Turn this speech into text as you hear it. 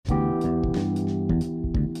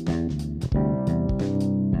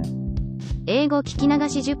英語聞き流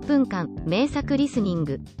し10分間、名作リスニン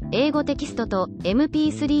グ。英語テキストと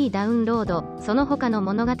MP3 ダウンロード、その他の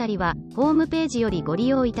物語は、ホームページよりご利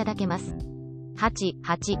用いただけます。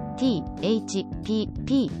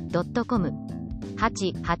88thpp.com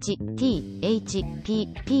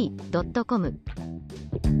 88thpp.com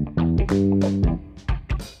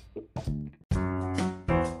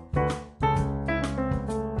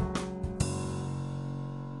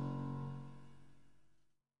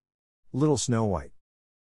Little Snow White.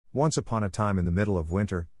 Once upon a time in the middle of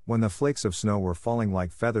winter, when the flakes of snow were falling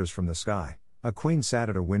like feathers from the sky, a queen sat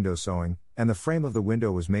at a window sewing, and the frame of the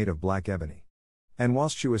window was made of black ebony. And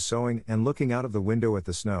whilst she was sewing and looking out of the window at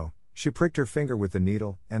the snow, she pricked her finger with the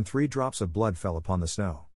needle, and 3 drops of blood fell upon the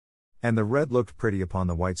snow. And the red looked pretty upon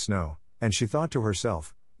the white snow, and she thought to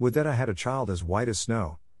herself, would that I had a child as white as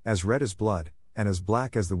snow, as red as blood, and as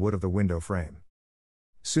black as the wood of the window frame.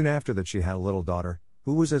 Soon after that she had a little daughter,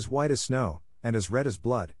 who was as white as snow, and as red as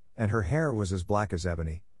blood, and her hair was as black as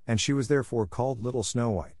ebony, and she was therefore called Little Snow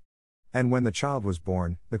White. And when the child was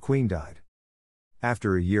born, the queen died.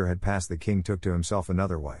 After a year had passed, the king took to himself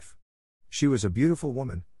another wife. She was a beautiful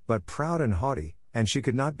woman, but proud and haughty, and she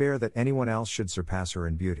could not bear that anyone else should surpass her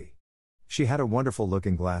in beauty. She had a wonderful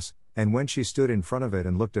looking glass, and when she stood in front of it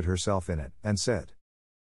and looked at herself in it, and said,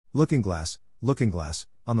 looking glass,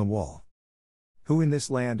 on the wall, who in this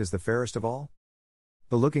land is the fairest of all?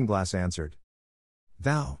 The looking-glass answered,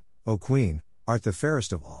 Thou, O Queen, art the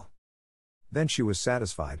fairest of all. Then she was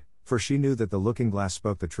satisfied, for she knew that the looking-glass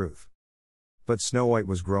spoke the truth. But Snow White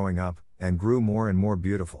was growing up, and grew more and more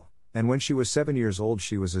beautiful, and when she was 7 years old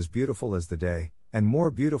she was as beautiful as the day, and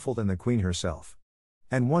more beautiful than the Queen herself.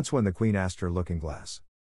 And once when the Queen asked her looking-glass,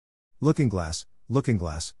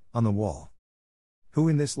 on the wall, who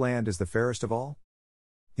in this land is the fairest of all?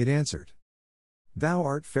 It answered, Thou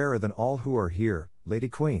art fairer than all who are here, Lady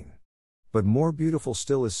Queen. But more beautiful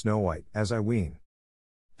still is Snow White, as I ween.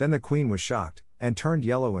 Then the Queen was shocked, and turned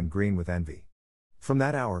yellow and green with envy. From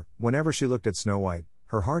that hour, whenever she looked at Snow White,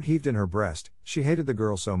 her heart heaved in her breast, she hated the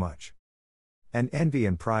girl so much. And envy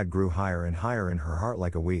and pride grew higher and higher in her heart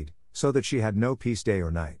like a weed, so that she had no peace day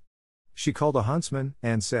or night. She called a huntsman,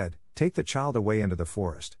 and said, Take the child away into the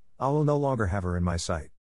forest, I will no longer have her in my sight.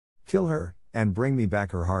 Kill her, and bring me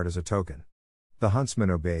back her heart as a token. The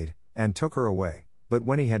huntsman obeyed, and took her away, but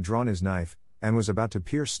when he had drawn his knife, and was about to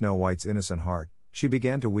pierce Snow White's innocent heart, she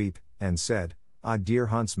began to weep, and said, Ah, dear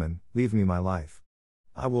huntsman, leave me my life.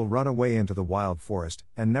 I will run away into the wild forest,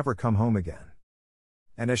 and never come home again.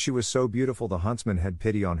 And as she was so beautiful, the huntsman had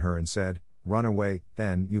pity on her and said, Run away,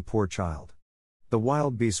 then, you poor child. The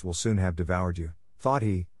wild beasts will soon have devoured you, thought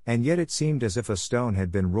he, and yet it seemed as if a stone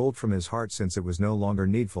had been rolled from his heart, since it was no longer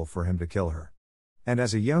needful for him to kill her. And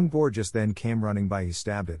as a young boar just then came running by, he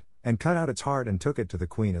stabbed it, and cut out its heart and took it to the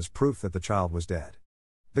Queen as proof that the child was dead.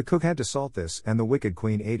 The cook had to salt this, and the wicked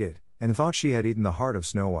Queen ate it, and thought she had eaten the heart of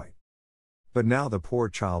Snow White. But now the poor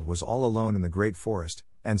child was all alone in the great forest,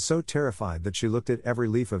 and so terrified that she looked at every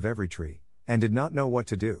leaf of every tree, and did not know what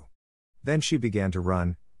to do. Then she began to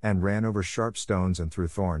run, and ran over sharp stones and through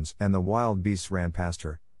thorns, and the wild beasts ran past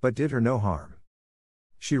her, but did her no harm.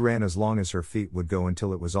 She ran as long as her feet would go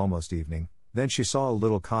until it was almost evening. Then she saw a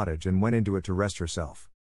little cottage and went into it to rest herself.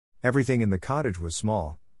 Everything in the cottage was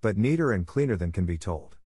small, but neater and cleaner than can be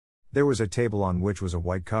told. There was a table on which was a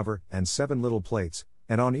white cover, and 7 little plates,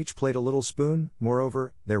 and on each plate a little spoon.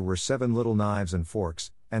 Moreover, there were 7 little knives and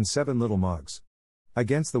forks, and 7 little mugs.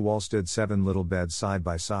 Against the wall stood 7 little beds side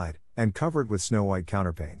by side, and covered with snow white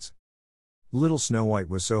counterpanes. Little Snow White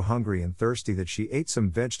was so hungry and thirsty that she ate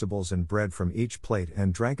some vegetables and bread from each plate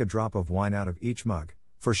and drank a drop of wine out of each mug,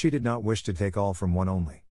 for she did not wish to take all from one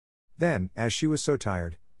only. Then, as she was so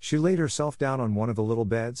tired, she laid herself down on one of the little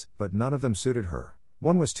beds, but none of them suited her.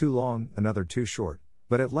 One was too long, another too short,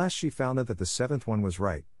 but at last she found that the 7th one was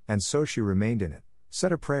right, and so she remained in it,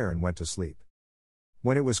 said a prayer and went to sleep.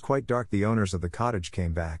 When it was quite dark, the owners of the cottage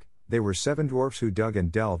came back. They were 7 dwarfs who dug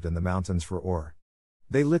and delved in the mountains for ore.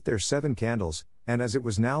 They lit their 7 candles, and as it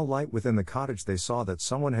was now light within the cottage, they saw that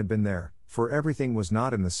someone had been there, for everything was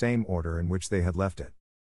not in the same order in which they had left it.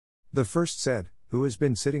 The first said, Who has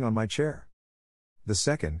been sitting on my chair? The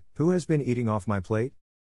second, Who has been eating off my plate?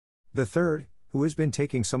 The third, Who has been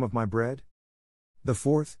taking some of my bread? The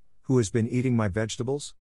fourth, Who has been eating my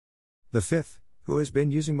vegetables? The fifth, Who has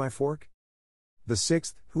been using my fork? The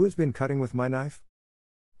sixth, Who has been cutting with my knife?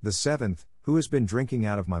 The 7th, Who has been drinking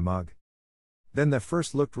out of my mug? Then the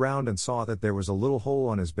first looked round and saw that there was a little hole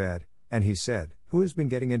on his bed, and he said, Who has been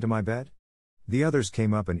getting into my bed? The others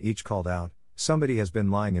came up and each called out, Somebody has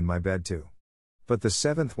been lying in my bed too. But the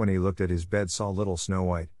 7th, when he looked at his bed, saw little Snow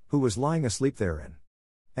White, who was lying asleep therein.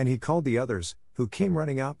 And he called the others, who came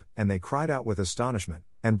running up, and they cried out with astonishment,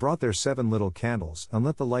 and brought their 7 little candles, and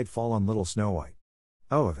let the light fall on little Snow White.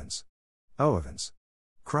 "Oh Evans! Oh Evans!"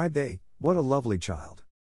 cried they, "what a lovely child!"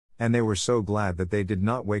 And they were so glad that they did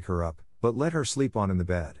not wake her up, but let her sleep on in the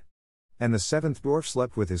bed. And the 7th dwarf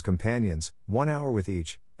slept with his companions, 1 hour with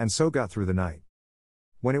each, and so got through the night.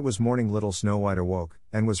 When it was morning, little Snow White awoke,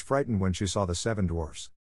 and was frightened when she saw the 7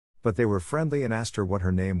 dwarfs. But they were friendly and asked her what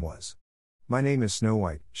her name was. "My name is Snow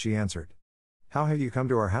White," she answered. "How have you come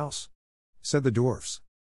to our house?" said the dwarfs.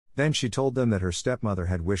 Then she told them that her stepmother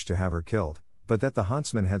had wished to have her killed, but that the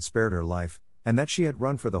huntsman had spared her life, and that she had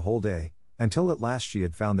run for the whole day, until at last she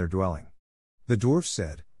had found their dwelling. The dwarfs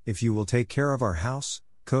said, "If you will take care of our house,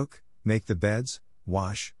 cook, make the beds,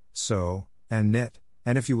 wash, sew, and knit,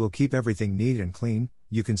 and if you will keep everything neat and clean,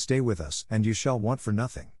 you can stay with us and you shall want for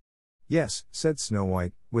nothing." "Yes," said Snow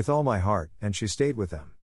White, "with all my heart," and she stayed with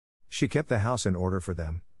them. She kept the house in order for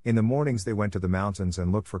them. In the mornings they went to the mountains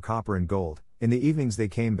and looked for copper and gold, in the evenings they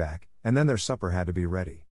came back, and then their supper had to be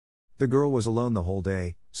ready. The girl was alone the whole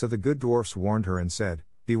day, so the good dwarfs warned her and said,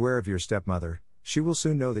 "Beware of your stepmother, she will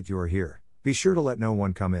soon know that you are here, be sure to let no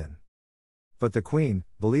one come in." But the queen,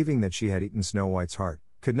 believing that she had eaten Snow White's heart,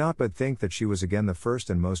 could not but think that she was again the first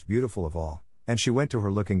and most beautiful of all, and she went to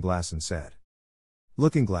her looking-glass and said,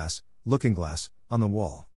 looking-glass, on the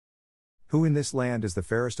wall, who in this land is the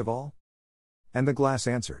fairest of all?" And the glass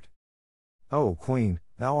answered, "O Queen,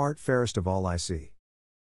 thou art fairest of all I see.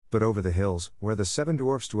 But over the hills, where the 7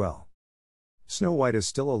 dwarfs dwell, Snow White is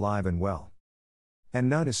still alive and well, and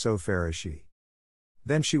none is so fair as she."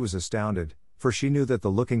 Then she was astounded, for she knew that the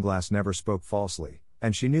looking-glass never spoke falsely,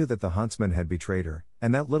 and she knew that the huntsman had betrayed her,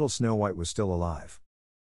 and that little Snow White was still alive.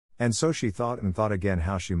 And so she thought and thought again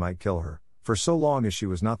how she might kill her, for so long as she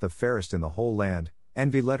was not the fairest in the whole land,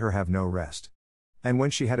 envy let her have no rest. And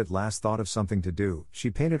when she had at last thought of something to do,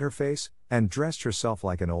 she painted her face, and dressed herself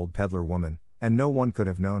like an old peddler woman, and no one could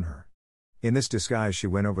have known her. In this disguise she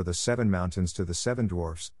went over the 7 mountains to the 7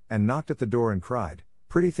 dwarfs, and knocked at the door and cried,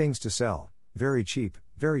 "Pretty things to sell, very cheap,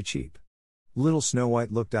 very cheap." Little Snow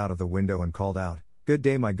White looked out of the window and called out, "Good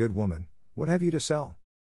day, my good woman, what have you to sell?"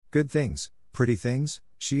 "Good things, pretty things,"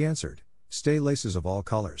 she answered, "stay laces of all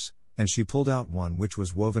colors," and she pulled out one which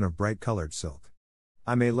was woven of bright-colored silk.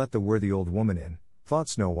 "I may let the worthy old woman in," thought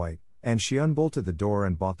Snow White, and she unbolted the door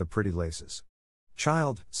and bought the pretty laces.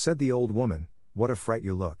 "Child," said the old woman, "what a fright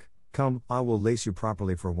you look, come, I will lace you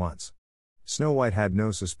properly for once." Snow White had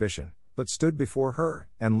no suspicion, but stood before her,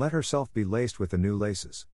 and let herself be laced with the new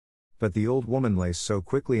laces. But the old woman laced so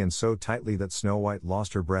quickly and so tightly that Snow White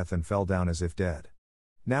lost her breath and fell down as if dead.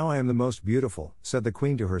 "Now I am the most beautiful," said the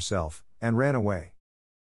queen to herself, and ran away.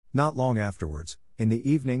 Not long afterwards, in the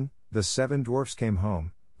evening, the 7 dwarfs came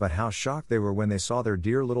home, but how shocked they were when they saw their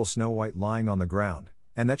dear little Snow White lying on the ground,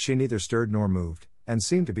 and that she neither stirred nor moved, and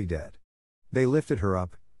seemed to be dead. They lifted her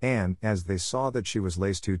up, and, as they saw that she was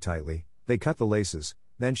laced too tightly, they cut the laces,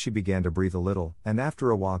 then she began to breathe a little, and after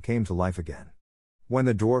a while came to life again. When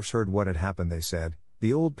the dwarfs heard what had happened, they said,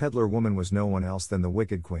 "The old peddler woman was no one else than the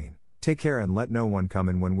wicked queen. Take care and let no one come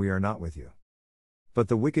in when we are not with you." But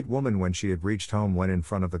the wicked woman, when she had reached home, went in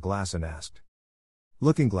front of the glass and asked,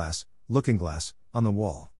 looking-glass, on the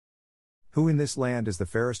wall, who in this land is the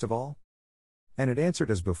fairest of all?" And it answered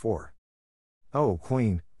as before, "O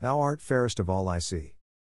Queen, thou art fairest of all I see.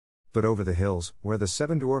 But over the hills, where the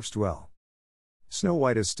 7 dwarfs dwell, Snow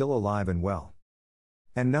White is still alive and well,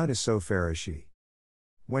 and none is so fair as she."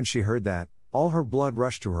 When she heard that, all her blood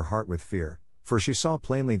rushed to her heart with fear, for she saw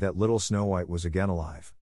plainly that little Snow White was again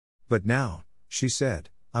alive. "But now," she said,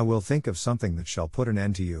 "I will think of something that shall put an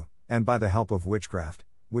end to you," and by the help of witchcraft,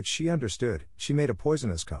 which she understood, she made a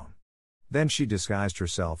poisonous comb. Then she disguised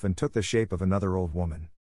herself and took the shape of another old woman.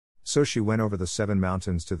 So she went over the 7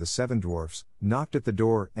 mountains to the 7 dwarfs, knocked at the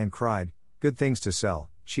door, and cried, "Good things to sell,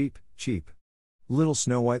 cheap, cheap." Little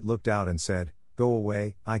Snow White looked out and said, "Go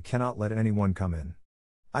away, I cannot let anyone come in."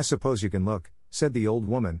 "I suppose you can look," said the old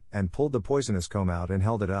woman, and pulled the poisonous comb out and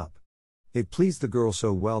held it up. It pleased the girl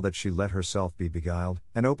so well that she let herself be beguiled,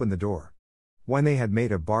 and opened the door. When they had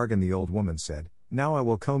made a bargain, the old woman said, "Now I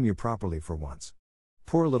will comb you properly for once."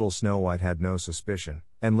 Poor little Snow White had no suspicion,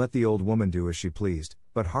 and let the old woman do as she pleased,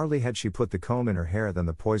 but hardly had she put the comb in her hair than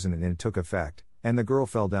the poison in it took effect, and the girl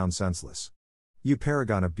fell down senseless. "You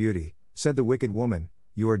paragon of beauty," said the wicked woman,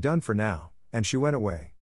 "you are done for now," and she went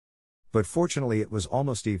away. But fortunately it was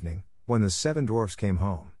almost evening, when the 7 dwarfs came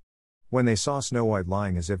home. When they saw Snow White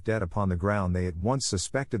lying as if dead upon the ground, they at once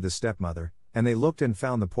suspected the stepmother, and they looked and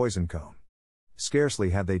found the poison comb. Scarcely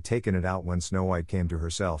had they taken it out when Snow White came to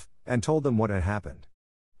herself, and told them what had happened.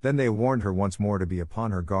 Then they warned her once more to be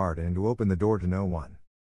upon her guard and to open the door to no one.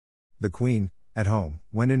 The queen, at home,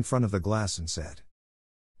 went in front of the glass and said,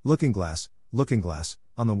 looking glass,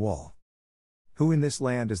 on the wall. Who in this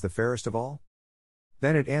land is the fairest of all?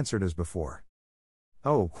 Then it answered as before.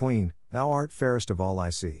 O queen, thou art fairest of all I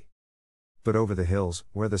see. But over the hills,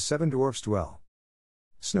 where the 7 dwarfs dwell,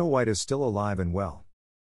 Snow White is still alive and well.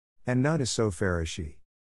 And none is so fair as she.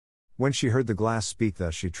 When she heard the glass speak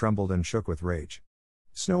thus, she trembled and shook with rage.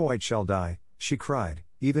 Snow White shall die, she cried,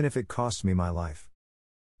 even if it costs me my life.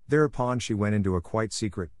 Thereupon she went into a quite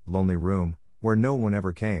secret, lonely room, where no one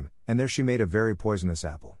ever came, and there she made a very poisonous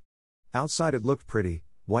apple. Outside it looked pretty,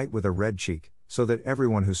 white with a red cheek, so that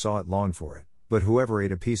everyone who saw it longed for it, but whoever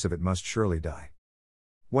ate a piece of it must surely die.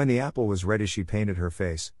 When the apple was ready, she painted her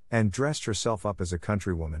face, and dressed herself up as a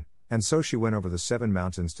countrywoman, and so she went over the 7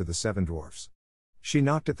 mountains to the 7 dwarfs. She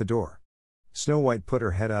knocked at the door. Snow White put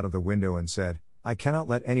her head out of the window and said, I cannot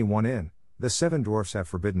let anyone in, the 7 dwarfs have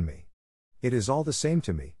forbidden me. It is all the same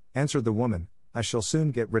to me, answered the woman, I shall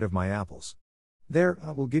soon get rid of my apples. There,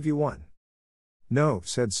 I will give you one. No,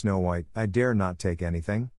 said Snow White, I dare not take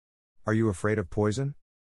anything. Are you afraid of poison?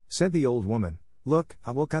 Said the old woman, look,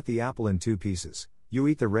 I will cut the apple in 2 pieces, you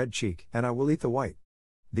eat the red cheek, and I will eat the white.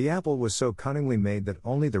 The apple was so cunningly made that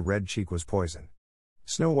only the red cheek was poison.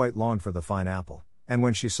 Snow White longed for the fine apple, and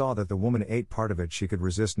when she saw that the woman ate part of it, she could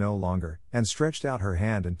resist no longer, and stretched out her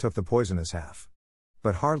hand and took the poisonous half.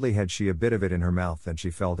 But hardly had she a bit of it in her mouth than she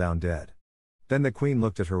fell down dead. Then the queen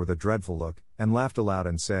looked at her with a dreadful look, and laughed aloud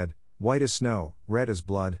and said, white as snow, red as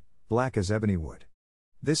blood, black as ebony wood.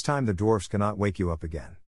 This time the dwarfs cannot wake you up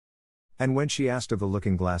again. And when she asked of the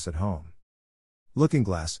looking glass at home, looking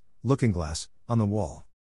glass, on the wall,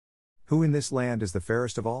 who in this land is the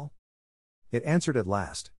fairest of all? It answered at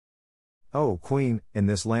last, O queen, in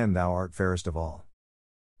this land thou art fairest of all.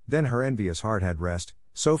 Then her envious heart had rest,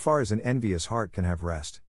 so far as an envious heart can have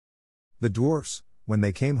rest. The dwarfs, when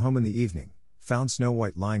they came home in the evening, found Snow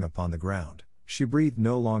White lying upon the ground. She breathed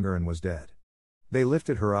no longer and was dead. They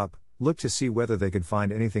lifted her up, looked to see whether they could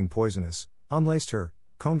find anything poisonous, unlaced her,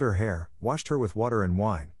 combed her hair, washed her with water and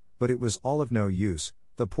wine, but it was all of no use,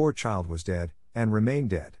 the poor child was dead, and remained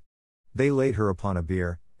dead. They laid her upon a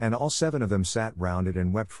bier, and all 7 of them sat round it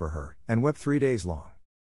and wept for her, and wept 3 days long.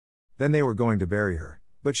 Then they were going to bury her,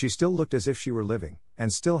 but she still looked as if she were living,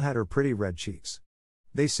 and still had her pretty red cheeks.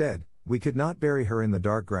 They said, we could not bury her in the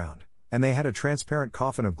dark ground, and they had a transparent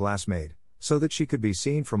coffin of glass made, so that she could be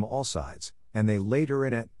seen from all sides, and they laid her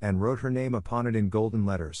in it, and wrote her name upon it in golden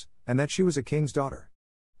letters, and that she was a king's daughter.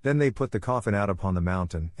 Then they put the coffin out upon the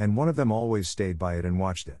mountain, and one of them always stayed by it and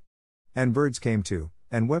watched it. And birds came too,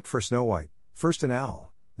 and wept for Snow White, first an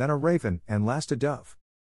owl, then a raven, and last a dove.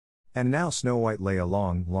 And now Snow White lay a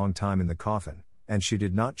long, long time in the coffin, and she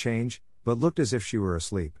did not change, but looked as if she were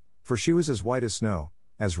asleep, for she was as white as snow,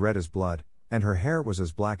 as red as blood, and her hair was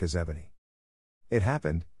as black as ebony. It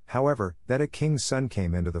happened, however, that a king's son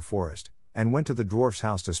came into the forest, and went to the dwarf's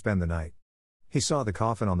house to spend the night. He saw the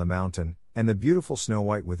coffin on the mountain, and the beautiful Snow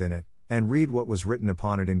White within it, and read what was written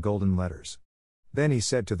upon it in golden letters. Then he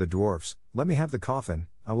said to the dwarfs, let me have the coffin,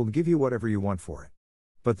 I will give you whatever you want for it.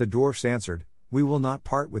 But the dwarfs answered, we will not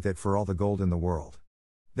part with it for all the gold in the world.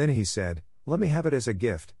 Then he said, let me have it as a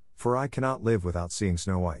gift, for I cannot live without seeing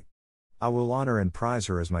Snow White. I will honor and prize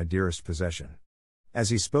her as my dearest possession. As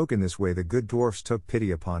he spoke in this way, the good dwarfs took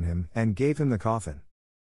pity upon him, and gave him the coffin.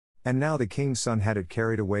 And now the king's son had it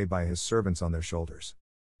carried away by his servants on their shoulders.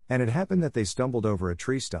 And it happened that they stumbled over a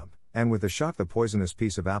tree stump, and with a shock the poisonous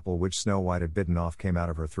piece of apple which Snow White had bitten off came out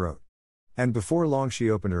of her throat. And before long she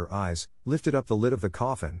opened her eyes, lifted up the lid of the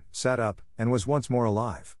coffin, sat up, and was once more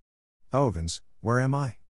alive. Oh heavens, where am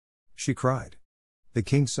I? She cried. The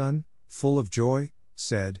king's son, full of joy,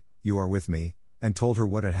 said, you are with me, and told her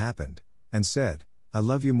what had happened, and said, I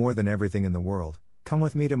love you more than everything in the world, come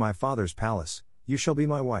with me to my father's palace, you shall be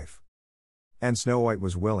my wife. And Snow White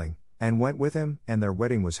was willing, and went with him, and their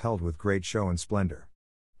wedding was held with great show and splendor.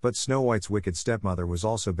 But Snow White's wicked stepmother was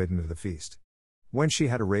also bidden to the feast. When she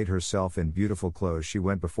had arrayed herself in beautiful clothes, she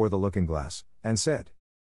went before the looking glass, and said,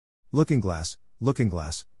 looking glass,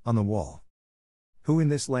 on the wall, who in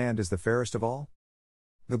this land is the fairest of all?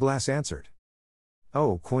 The glass answered,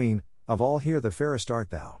 O queen, of all here the fairest art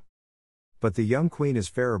thou. But the young queen is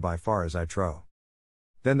fairer by far, as I trow.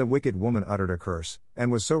 Then the wicked woman uttered a curse,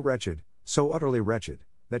 and was so wretched, so utterly wretched,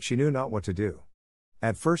 that she knew not what to do.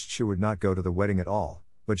 At first she would not go to the wedding at all,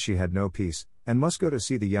 but she had no peace, and must go to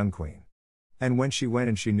see the young queen. And when she went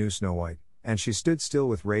in she knew Snow White, and she stood still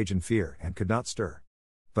with rage and fear, and could not stir.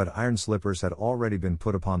 But iron slippers had already been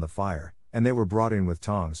put upon the fire, and they were brought in with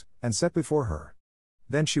tongs, and set before her.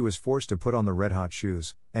 Then she was forced to put on the red-hot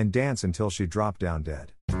shoes, and dance until she dropped down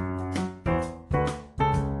dead.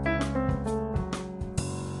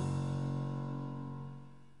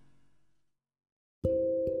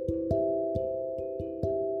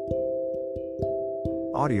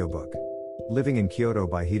 Audiobook. Living in Kyoto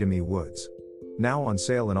by Hidemi Woods. Now on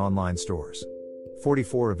sale in online stores.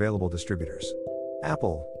 44 available distributors.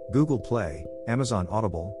 Apple, Google Play, Amazon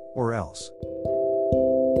Audible, or else.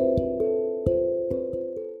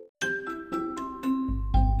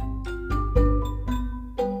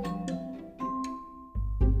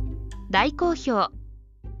 大好評。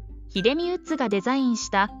ヒデミウッズがデザイン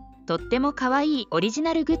したとってもかわいいオリジ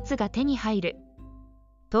ナルグッズが手に入る。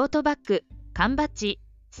トートバッグ、缶バッジ、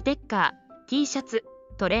ステッカー、T シャツ、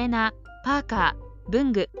トレーナー、パーカー、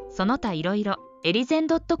文具、その他いろいろ、エリゼン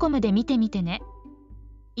 .com で見てみてね。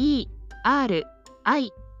erizen.com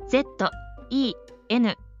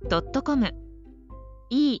erizen.com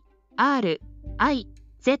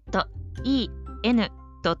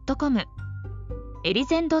エリ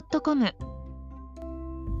ゼン .com。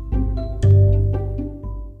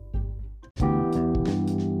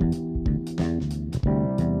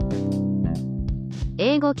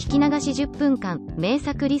 英語聞き流し10分間名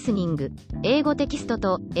作リスニング。英語テキスト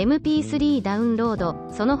と MP3 ダウンロー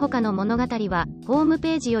ド、その他の物語はホーム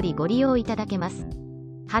ページよりご利用いただけます。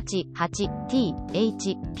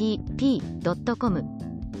88thpp.com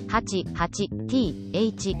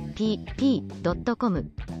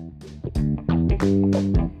 88thpp.com